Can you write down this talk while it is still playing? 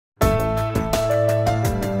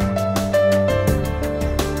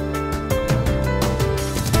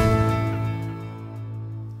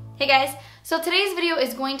So today's video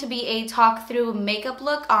is going to be a talk through makeup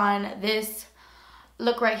look on this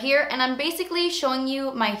look right here, and I'm basically showing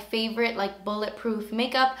you my favorite like bulletproof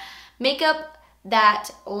makeup that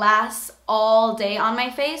lasts all day on my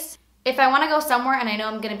face. If I want to go somewhere and I know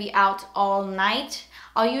I'm going to be out all night,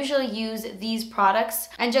 I'll usually use these products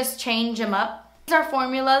and just change them up. These are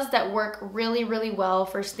formulas that work really well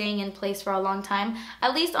for staying in place for a long time,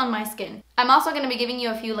 at least on my skin. I'm also going to be giving you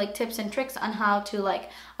a few like tips and tricks on how to like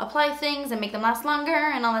apply things and make them last longer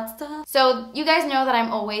and all that stuff. So you guys know that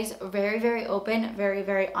I'm always very open,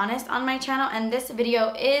 very honest on my channel, and this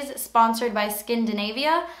video is sponsored by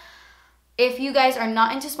Skindinavia. If you guys are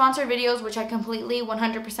not into sponsored videos, which I completely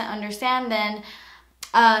 100% understand, then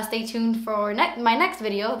stay tuned for my next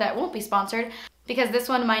video that won't be sponsored, because this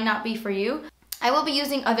one might not be for you. I will be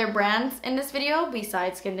using other brands in this video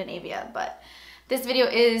besides Skindinavia, but this video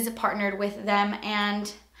is partnered with them,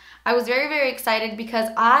 and I was very excited because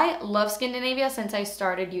I love Skindinavia since I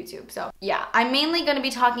started YouTube. So yeah, I'm mainly going to be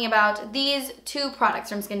talking about these two products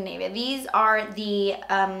from Skindinavia. These are the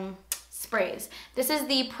sprays. This is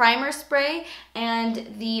the primer spray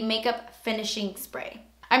and the makeup finishing spray.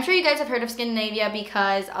 I'm sure you guys have heard of Skindinavia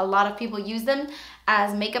because a lot of people use them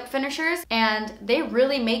as makeup finishers, and they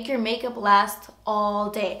really make your makeup last all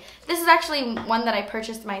day. This is actually one that I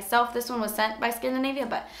purchased myself. This one was sent by Skindinavia,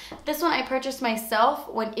 but this one I purchased myself.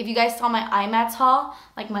 If you guys saw my IMATS haul,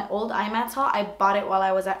 like my old IMATS haul, I bought it while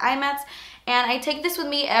I was at IMATS, and I take this with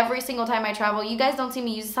me every single time I travel. You guys don't see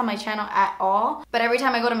me use this on my channel at all, but every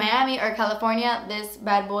time I go to Miami or California, this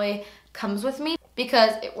bad boy comes with me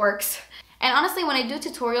because it works. And honestly, when I do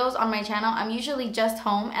tutorials on my channel, I'm usually just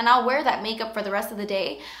home and I'll wear that makeup for the rest of the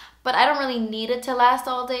day, but I don't really need it to last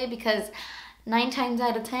all day because 9 times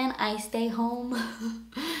out of 10, I stay home.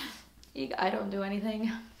 I don't do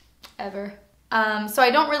anything, ever. So I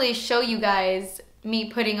don't really show you guys me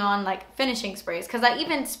putting on like finishing sprays, because I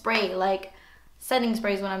even spray like setting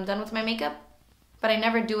sprays when I'm done with my makeup, but I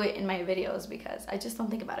never do it in my videos because I just don't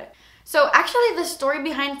think about it. So actually the story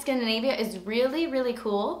behind Skindinavia is really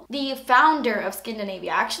cool. The founder of Skindinavia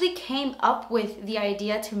actually came up with the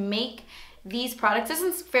idea to make these products. This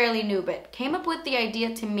is fairly new, but came up with the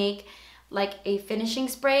idea to make like a finishing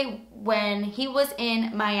spray when he was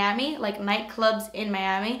in Miami, like nightclubs in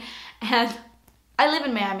Miami. And I live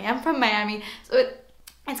in Miami, I'm from Miami. So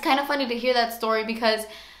it's kind of funny to hear that story because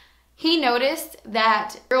he noticed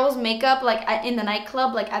that girls' makeup, like in the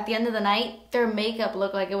nightclub, like at the end of the night, their makeup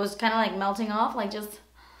looked like it was kind of like melting off, like just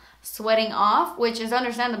sweating off, which is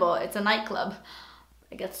understandable. It's a nightclub.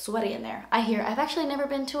 It gets sweaty in there. I've actually never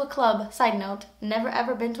been to a club, side note, never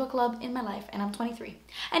ever been to a club in my life, and I'm 23.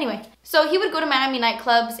 Anyway, so he would go to Miami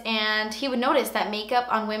nightclubs and he would notice that makeup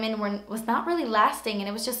on women was not really lasting and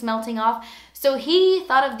it was just melting off. So he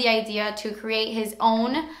thought of the idea to create his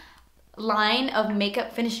own line of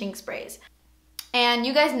makeup finishing sprays. And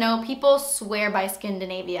you guys know people swear by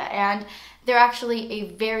Skindinavia, and they're actually a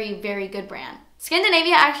very good brand.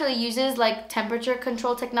 Skindinavia actually uses like temperature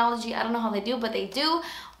control technology. I don't know how they do, but they do,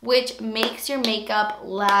 which makes your makeup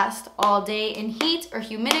last all day in heat or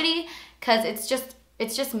humidity, because it's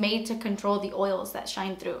just made to control the oils that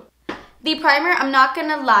shine through. The primer, I'm not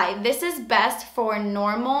gonna lie, this is best for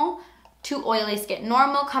normal to oily skin,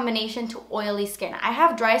 normal combination to oily skin. I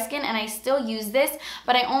have dry skin and I still use this,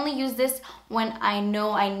 but I only use this when I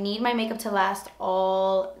know I need my makeup to last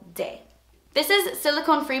all day. This is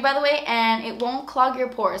silicone free, by the way, and it won't clog your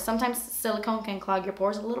pores. Sometimes silicone can clog your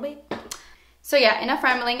pores a little bit. So yeah, enough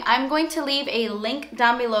rambling. I'm going to leave a link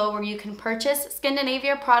down below where you can purchase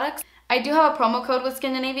Skindinavia products. I do have a promo code with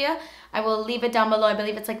Skindinavia. I will leave it down below. I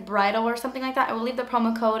believe it's like bridal or something like that. I will leave the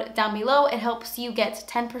promo code down below. It helps you get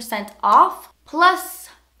 10% off, plus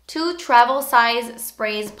 2 travel size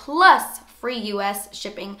sprays, plus free US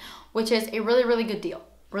shipping, which is a really good deal.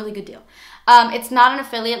 Really good deal. It's not an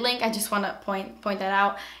affiliate link. I just want to point that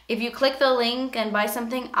out. If you click the link and buy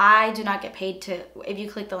something, I do not get paid if you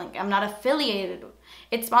click the link. I'm not affiliated.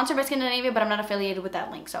 It's sponsored by Skindinavia, but I'm not affiliated with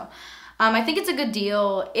that link. So I think it's a good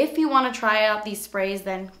deal. If you want to try out these sprays,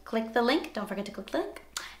 then click the link. Don't forget to click the link.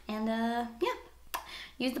 And yeah,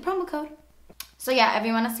 use the promo code. So yeah, if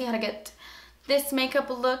you want to see how to get this makeup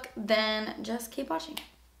look, then just keep watching.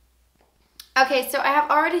 Okay, so I have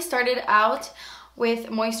already started out with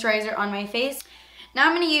moisturizer on my face. Now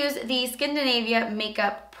I'm going to use the Skindinavia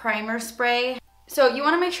Makeup Primer Spray. So you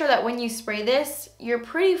want to make sure that when you spray this, you're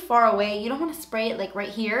pretty far away. You don't want to spray it like right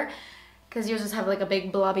here, because you'll just have like a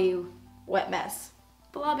big blobby wet mess.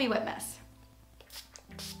 Blobby wet mess.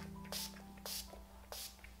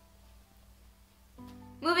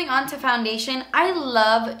 Moving on to foundation, I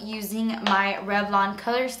love using my Revlon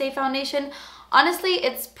Color Stay foundation Honestly,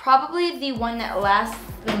 it's probably the one that lasts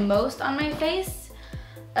the most on my face,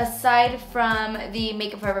 aside from the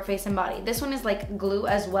Makeup Forever Face and Body. This one is like glue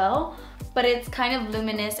as well, but it's kind of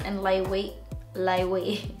luminous and lightweight.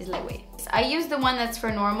 Lightweight. I use the one that's for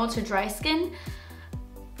normal to dry skin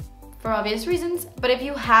for obvious reasons, but if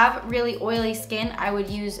you have really oily skin, I would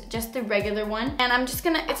use just the regular one. And I'm just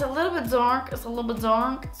gonna, it's a little bit dark,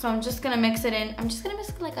 so I'm just gonna mix it in. I'm just gonna mix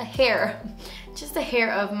it like a hair, just a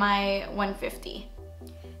hair of my 150.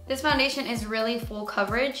 This foundation is really full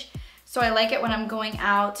coverage, so I like it when I'm going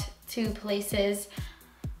out to places.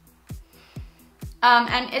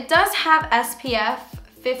 And it does have SPF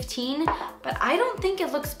 15, but I don't think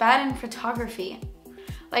it looks bad in photography.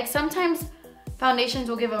 Like sometimes foundations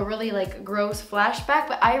will give a really like gross flashback,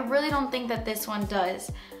 but I really don't think that this one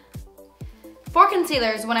does. For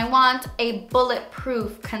concealers, when I want a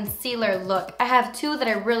bulletproof concealer look, I have two that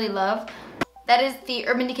I really love. That is the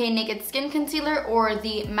Urban Decay Naked Skin Concealer or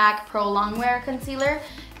the MAC Pro Longwear Concealer.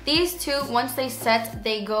 These two, once they set,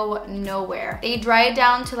 they go nowhere. They dry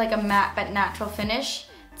down to like a matte but natural finish.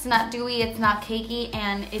 It's not dewy, it's not cakey,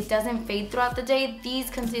 and it doesn't fade throughout the day. These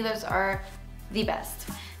concealers are the best.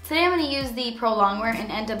 Today I'm going to use the Pro Longwear in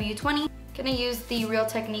NW20. I'm going to use the Real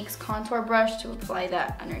Techniques contour brush to apply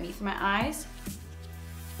that underneath my eyes.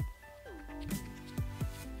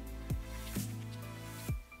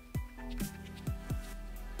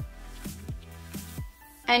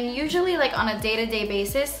 And usually like on a day-to-day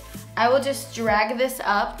basis, I will just drag this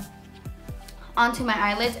up onto my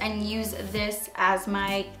eyelids and use this as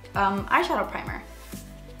my eyeshadow primer.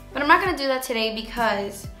 But I'm not gonna do that today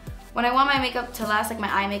because when I want my makeup to last, like my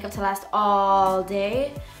eye makeup to last all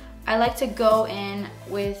day, I like to go in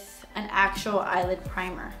with an actual eyelid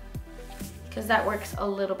primer because that works a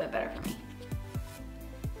little bit better for me.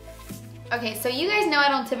 Okay, so you guys know I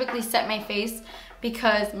don't typically set my face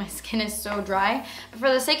because my skin is so dry. But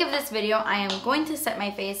for the sake of this video, I am going to set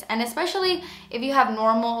my face, and especially if you have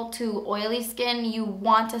normal to oily skin, you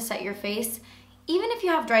want to set your face, even if you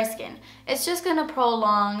have dry skin. It's just gonna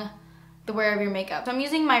prolong the wear of your makeup. So I'm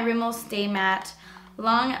using my Rimmel Stay Matte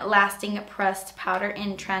Long Lasting Pressed Powder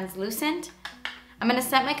in Translucent. I'm gonna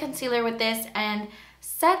set my concealer with this and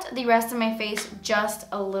set the rest of my face just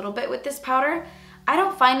a little bit with this powder. I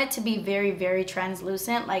don't find it to be very, very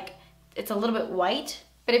translucent. Like, it's a little bit white,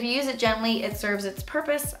 but if you use it gently, it serves its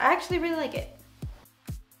purpose. I actually really like it.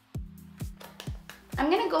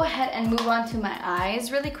 I'm gonna go ahead and move on to my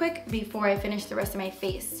eyes really quick before I finish the rest of my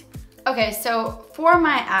face. Okay, so for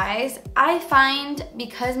my eyes, I find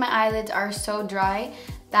because my eyelids are so dry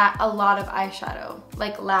that a lot of eyeshadow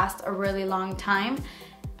like lasts a really long time.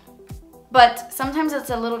 But sometimes it's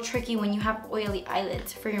a little tricky when you have oily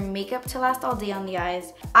eyelids for your makeup to last all day on the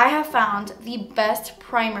eyes. I have found the best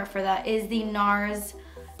primer for that is the NARS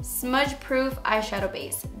Smudge Proof Eyeshadow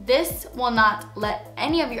Base. This will not let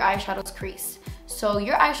any of your eyeshadows crease, so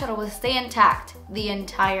your eyeshadow will stay intact the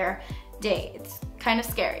entire day. It's kind of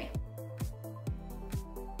scary.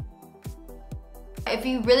 If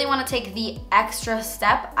you really want to take the extra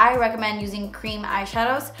step, I recommend using cream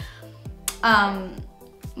eyeshadows.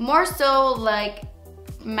 More so like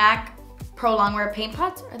MAC Pro Longwear paint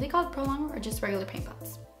pots. Are they called Pro Longwear or just regular paint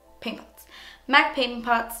pots? Paint pots. MAC paint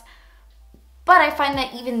pots. But I find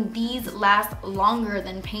that even these last longer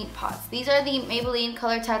than paint pots. These are the Maybelline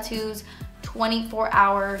Color Tattoos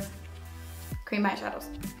 24-hour cream eyeshadows.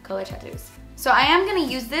 Color Tattoos. So I am going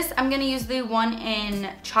to use this. I'm going to use the one in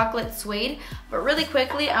Chocolate Suede. But really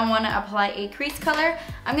quickly, I want to apply a crease color.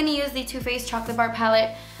 I'm going to use the Too Faced Chocolate Bar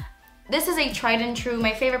palette. This is a tried and true,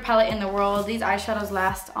 my favorite palette in the world. These eyeshadows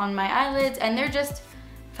last on my eyelids and they're just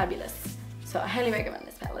fabulous. So I highly recommend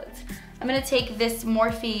this palette. I'm gonna take this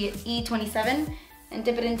Morphe E27 and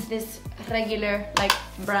dip it into this regular like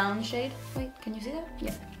brown shade. Wait, can you see that?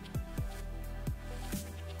 Yeah.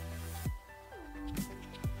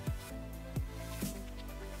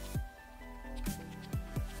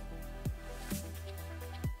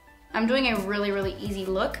 I'm doing a really, really easy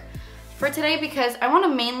look for today because I want to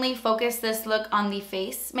mainly focus this look on the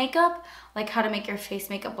face makeup, like how to make your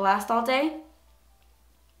face makeup last all day.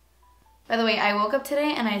 By the way, I woke up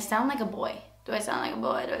today and I sound like a boy. Do I sound like a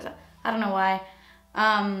boy? I don't know why.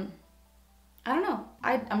 I don't know.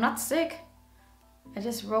 I'm not sick. I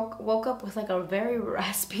just woke up with like a very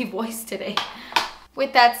raspy voice today.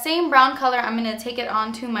 With that same brown color, I'm going to take it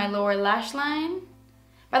onto my lower lash line.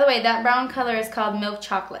 By the way, that brown color is called Milk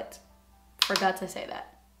Chocolate. Forgot to say that.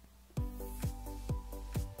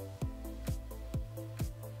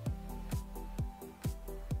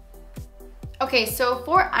 Okay, so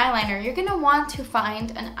for eyeliner, you're gonna want to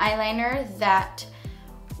find an eyeliner that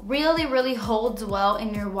really holds well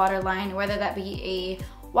in your waterline, whether that be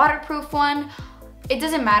a waterproof one. It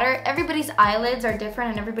doesn't matter. Everybody's eyelids are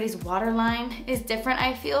different and everybody's waterline is different,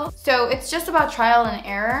 I feel. So it's just about trial and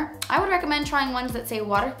error. I would recommend trying ones that say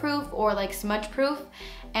waterproof or like smudge proof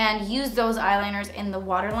and use those eyeliners in the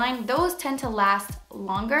waterline. Those tend to last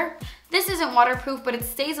longer. This isn't waterproof, but it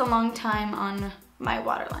stays a long time on my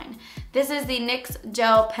waterline. This is the NYX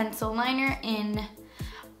Gel Pencil Liner in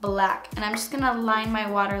black, and I'm just gonna line my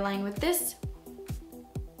waterline with this.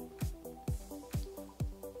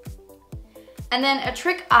 And then a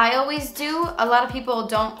trick I always do, a lot of people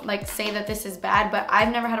don't like say that this is bad, but I've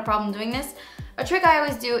never had a problem doing this. A trick I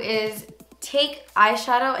always do is take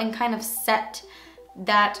eyeshadow and kind of set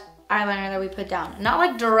that eyeliner that we put down. Not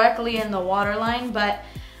like directly in the waterline, but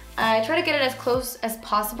I try to get it as close as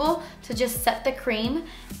possible to just set the cream,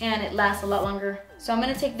 and it lasts a lot longer. So I'm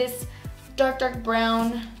gonna take this dark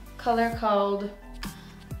brown color called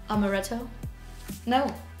Amaretto. No,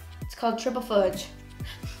 it's called Triple Fudge.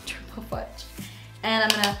 Triple Fudge. And I'm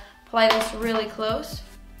gonna apply this really close.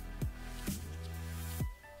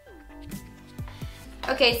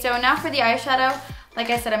 Okay, so now for the eyeshadow, like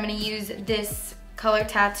I said, I'm gonna use this color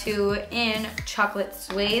Tattoo in Chocolate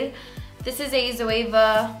Suede. This is a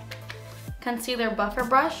Zoeva concealer buffer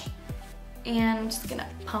brush, and I'm just gonna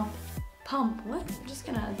pump, what? I'm just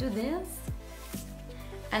gonna do this,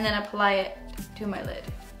 and then apply it to my lid.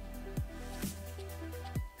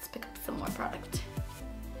 Let's pick up some more product.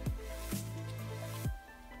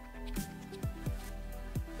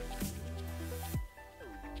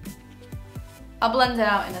 I'll blend it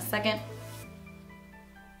out in a second.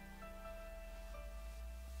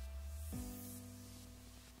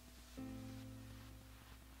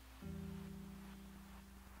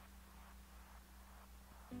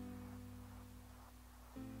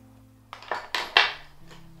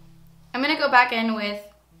 I'm gonna go back in with,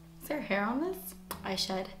 is there hair on this? I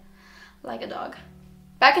shed like a dog.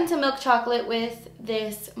 Back into Milk Chocolate with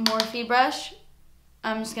this Morphe brush.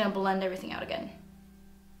 I'm just gonna blend everything out again.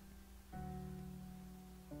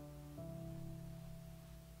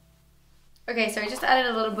 Okay, so I just added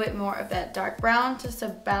a little bit more of that dark brown just to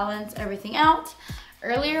balance everything out.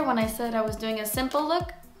 Earlier when I said I was doing a simple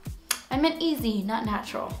look, I meant easy, not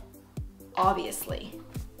natural, obviously.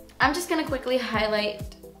 I'm just gonna quickly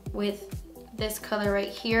highlight with this color right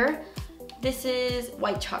here. This is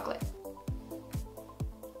White Chocolate.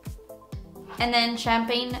 And then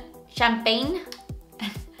Champagne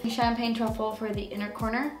Truffle for the inner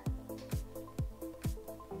corner.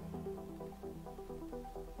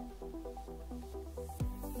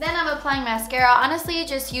 Then I'm applying mascara. Honestly,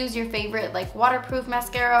 just use your favorite like waterproof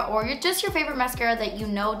mascara, or just your favorite mascara that you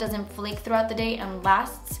know doesn't flake throughout the day and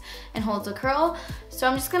lasts and holds a curl. So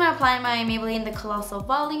I'm just gonna apply my Maybelline The Colossal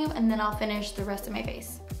Volume, and then I'll finish the rest of my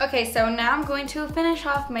face. Okay, so now I'm going to finish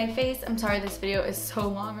off my face. I'm sorry this video is so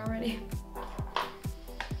long already.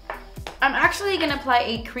 I'm actually gonna apply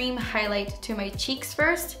a cream highlight to my cheeks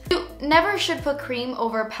first. You never should put cream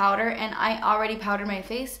over powder, and I already powdered my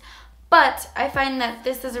face. But I find that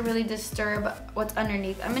this doesn't really disturb what's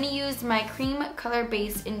underneath. I'm gonna use my cream color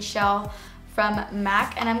base in Shell from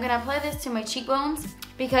MAC, and I'm gonna apply this to my cheekbones,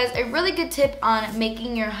 because a really good tip on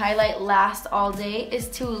making your highlight last all day is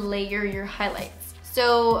to layer your highlights.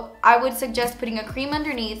 So I would suggest putting a cream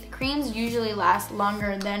underneath. Creams usually last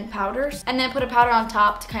longer than powders, and then put a powder on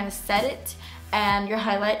top to kind of set it, and your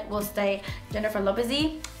highlight will stay Jennifer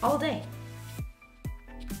Lopez-y all day.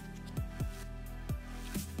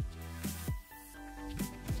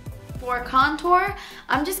 For contour,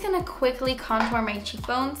 I'm just gonna quickly contour my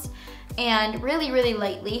cheekbones, and really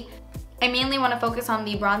lightly. I mainly wanna focus on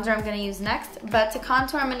the bronzer I'm gonna use next, but to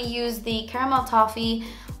contour I'm gonna use the Caramel Toffee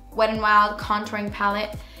Wet n Wild contouring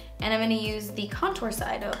palette, and I'm gonna use the contour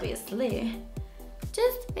side, obviously.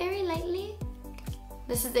 Just very lightly.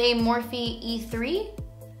 This is a Morphe E3.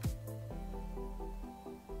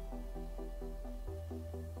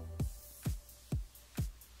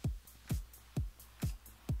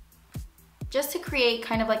 Just to create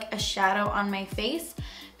kind of like a shadow on my face,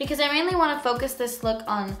 because I mainly want to focus this look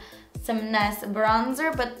on some NES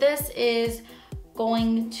bronzer, but this is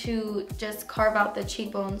going to just carve out the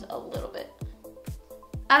cheekbones a little bit.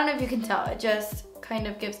 I don't know if you can tell, it just kind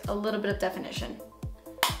of gives a little bit of definition.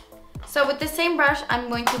 So with the same brush, I'm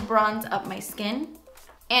going to bronze up my skin.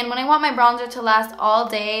 And when I want my bronzer to last all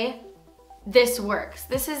day, this works.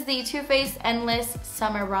 This is the Too Faced Endless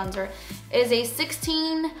Summer Bronzer. It is a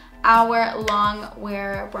 16-hour long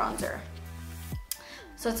wear bronzer.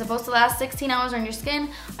 So it's supposed to last 16 hours on your skin.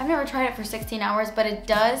 I've never tried it for 16 hours, but it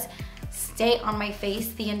does stay on my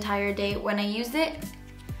face the entire day when I use it.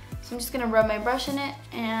 So So I'm just gonna rub my brush in it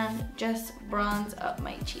and just bronze up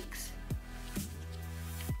my cheeks.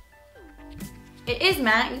 It is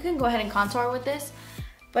matte, you can go ahead and contour with this,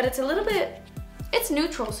 but it's a little bit, it's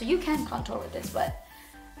neutral, so you can contour with this, but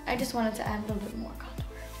I just wanted to add a little bit more contour.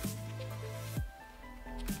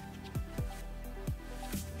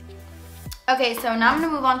 Okay, so now I'm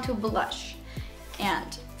gonna move on to blush.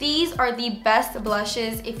 And these are the best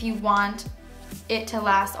blushes if you want it to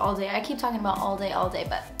last all day. I keep talking about all day,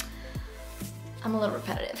 but I'm a little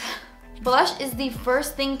repetitive. Blush is the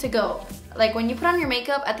first thing to go. Like when you put on your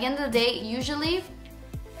makeup, at the end of the day, usually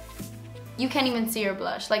you can't even see your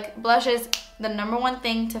blush. Like blush is the #1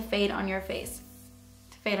 thing to fade on your face.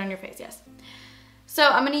 To fade on your face, yes. So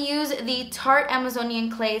I'm gonna use the Tarte Amazonian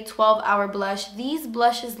Clay 12-Hour Blush. These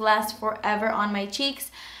blushes last forever on my cheeks.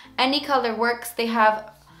 Any color works. They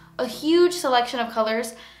have a huge selection of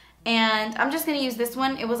colors, and I'm just gonna use this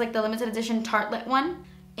one. It was like the limited edition Tartelette one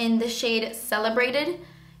in the shade Celebrated,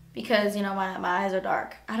 because you know my eyes are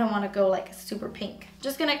dark. I don't wanna go like super pink.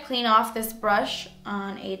 Just gonna clean off this brush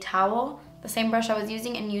on a towel, the same brush I was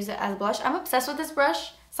using, and use it as blush. I'm obsessed with this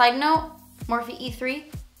brush. Side note, Morphe E3.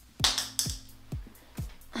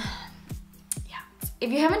 If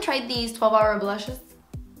you haven't tried these 12-hour blushes,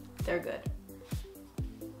 they're good.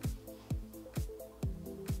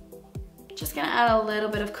 Just gonna add a little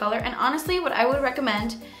bit of color. And honestly, what I would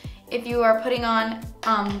recommend if you are putting on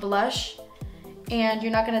blush and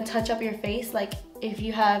you're not gonna touch up your face, like if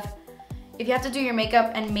you have to do your makeup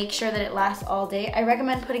and make sure that it lasts all day, I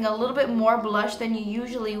recommend putting a little bit more blush than you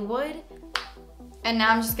usually would. And now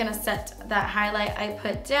I'm just gonna set that highlight I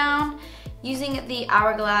put down using the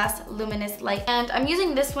Hourglass Luminous Light. And I'm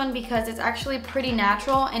using this one because it's actually pretty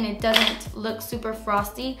natural and it doesn't look super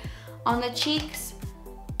frosty on the cheeks.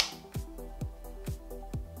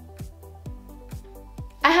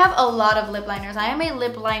 I have a lot of lip liners. I am a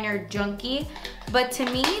lip liner junkie, but to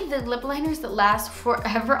me, the lip liners that last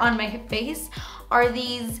forever on my face are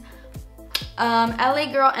these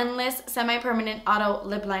LA Girl Endless Semi-Permanent Auto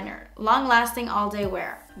Lip Liner. Long lasting, all day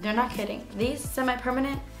wear. They're not kidding. These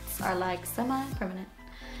semi-permanent are like semi-permanent.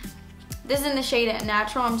 This is in the shade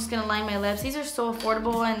Natural. I'm just gonna line my lips. These are so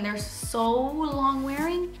affordable and they're so long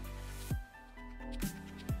wearing.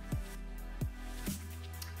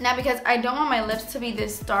 Now, because I don't want my lips to be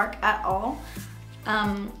this dark at all,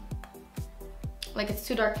 like it's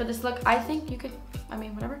too dark for this look, I think you could, I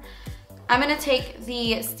mean, whatever. I'm gonna take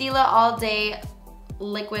the Stila All Day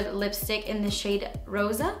Liquid Lipstick in the shade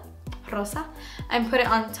Rosa, and put it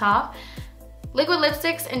on top. Liquid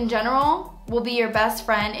lipsticks in general will be your best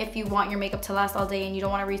friend if you want your makeup to last all day and you don't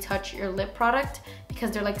want to retouch your lip product, because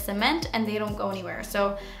they're like cement and they don't go anywhere.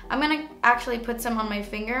 So I'm gonna actually put some on my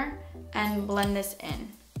finger and blend this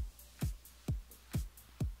in.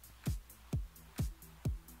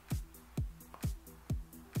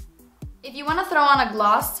 If you want to throw on a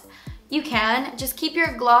gloss, you can. Just keep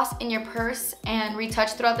your gloss in your purse and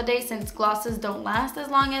retouch throughout the day, since glosses don't last as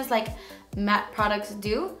long as like matte products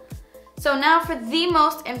do. So now for the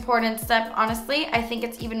most important step, honestly, I think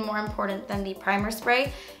it's even more important than the primer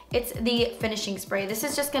spray. It's the finishing spray. This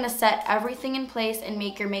is just gonna set everything in place and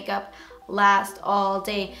make your makeup last all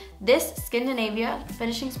day. This Skindinavia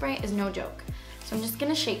finishing spray is no joke. So I'm just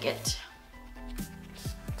gonna shake it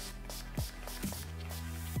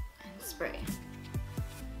and spray.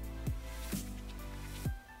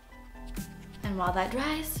 And while that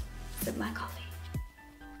dries, sip my coffee.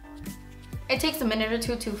 It takes a minute or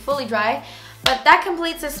two to fully dry, but that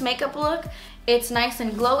completes this makeup look. It's nice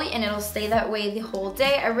and glowy and it'll stay that way the whole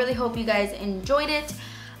day. I really hope you guys enjoyed it.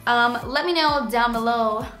 Let me know down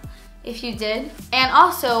below if you did. And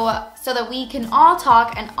also, so that we can all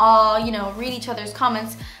talk and all, you know, read each other's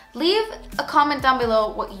comments, leave a comment down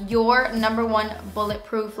below what your #1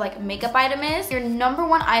 bulletproof like makeup item is. Your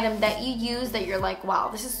 #1 item that you use that you're like, wow,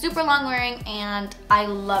 this is super long wearing and I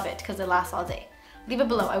love it because it lasts all day. Leave it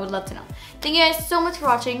below, I would love to know. Thank you guys so much for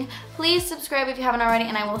watching. Please subscribe if you haven't already,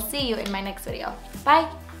 and I will see you in my next video. Bye.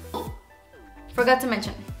 Forgot to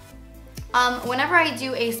mention, whenever I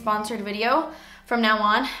do a sponsored video from now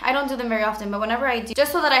on, I don't do them very often, but whenever I do,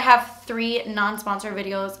 just so that I have 3 non-sponsored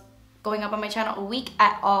videos going up on my channel a week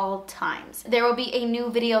at all times. There will be a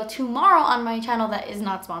new video tomorrow on my channel that is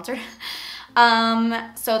not sponsored.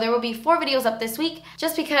 So there will be 4 videos up this week,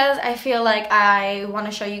 just because I feel like I want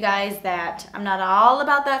to show you guys that I'm not all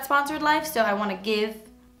about that sponsored life, so I want to give,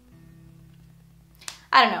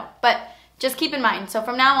 I don't know, but just keep in mind. So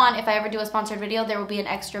from now on, if I ever do a sponsored video, there will be an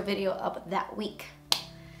extra video up that week.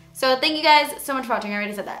 So thank you guys so much for watching. I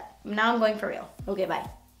already said that. Now I'm going for real. Okay,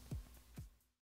 bye.